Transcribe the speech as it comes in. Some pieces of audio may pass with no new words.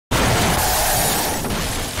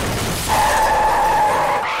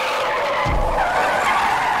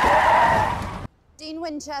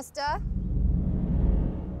Winchester,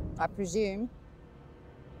 I presume.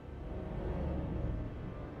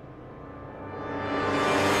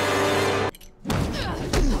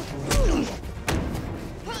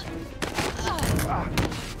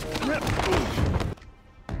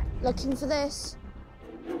 Looking for this?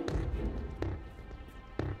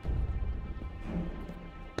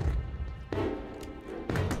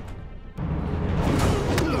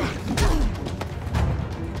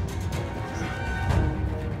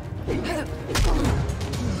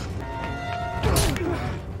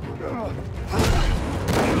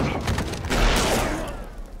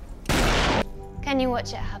 Can you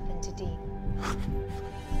watch it happen to Dean?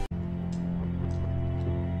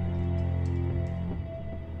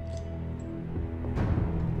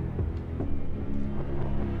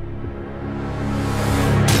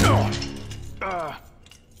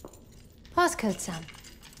 Passcode, Sam.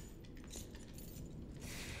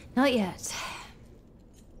 Not yet.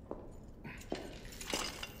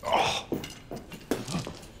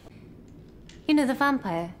 You know the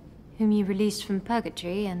vampire whom you released from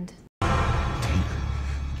purgatory and... Hey.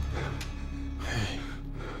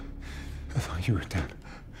 I thought you were dead.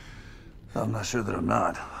 I'm not sure that I'm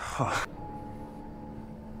not.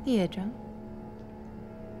 The eardrum.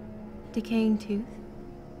 Decaying tooth.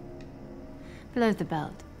 Below the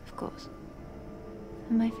belt, of course.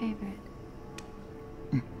 And my favorite.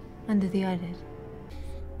 Under the eyelid.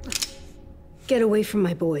 Get away from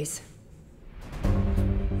my boys.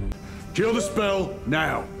 Kill the spell,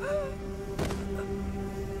 now.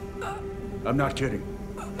 I'm not kidding.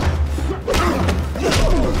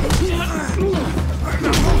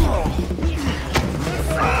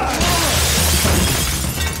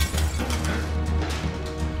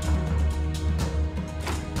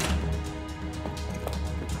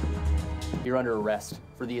 You're under arrest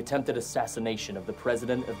for the attempted assassination of the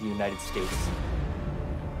President of the United States.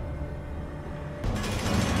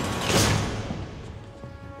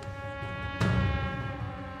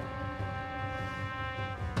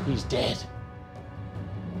 He's dead.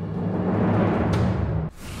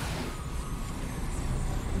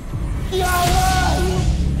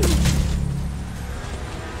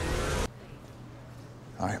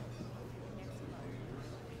 Hi.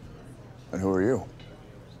 And who are you?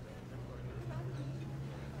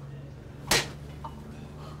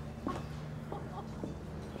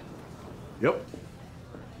 Yep.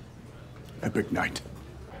 Epic night.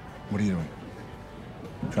 What are you doing?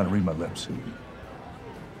 I'm trying to read my lips.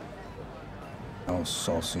 Oh,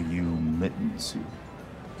 salsa, you mittens.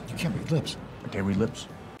 You can't read lips. I can't read lips.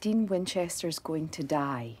 Dean Winchester's going to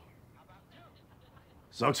die.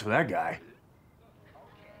 Sucks for that guy.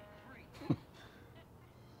 My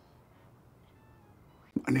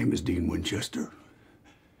name is Dean Winchester.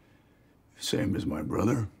 Same as my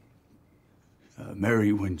brother.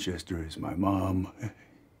 Mary Winchester is my mom.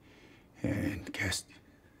 And Cass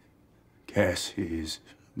is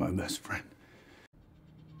my best friend.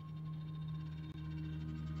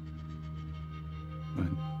 But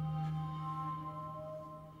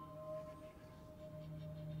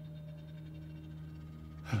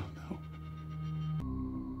I don't know.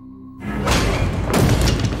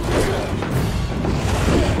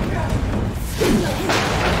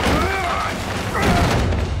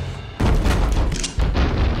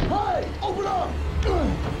 Hey! Open up!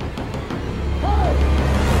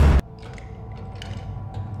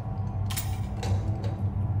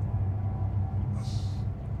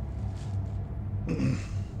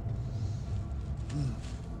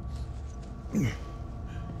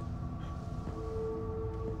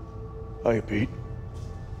 Hiya, Pete.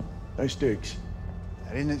 Nice digs.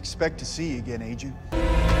 I didn't expect to see you again, Agent.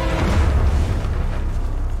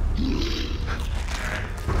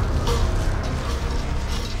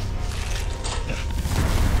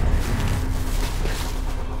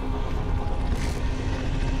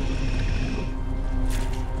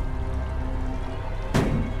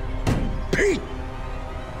 Pete!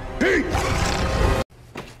 Pete!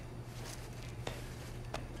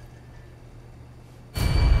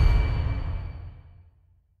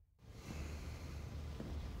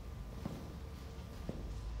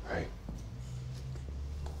 Hey.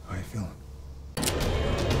 How you feeling?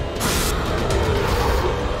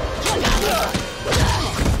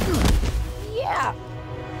 Yeah.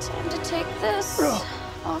 Time to take this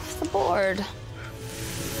off the board.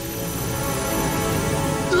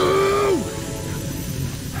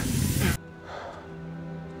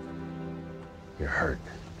 You're hurt.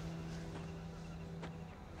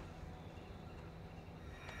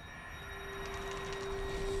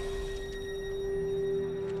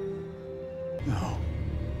 No.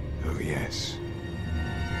 Oh, yes.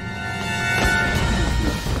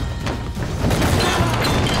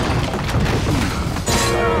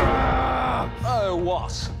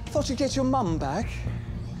 got to get your mum back?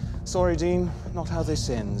 Sorry, Dean, not how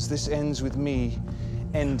this ends. This ends with me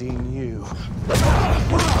ending you.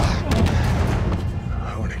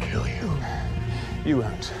 I want to kill you. You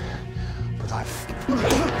won't, but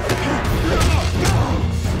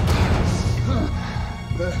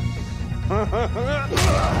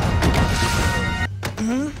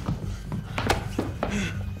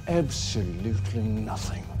absolutely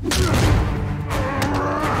nothing.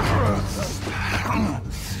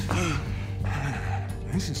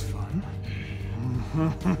 This is fun.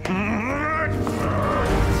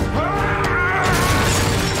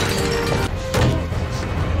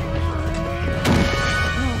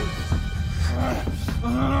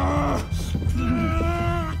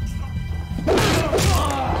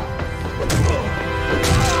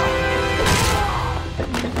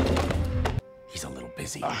 He's a little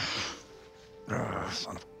busy.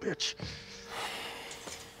 Son of a bitch.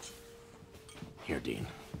 Here, Dean.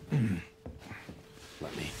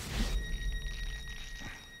 Let me.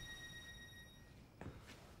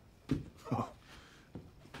 Oh.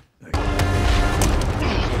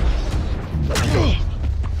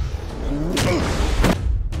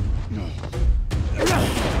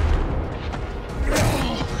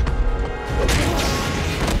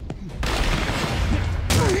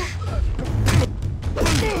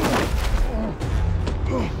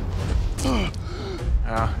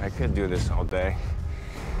 I could do this all day.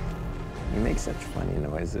 You make such funny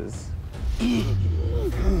noises.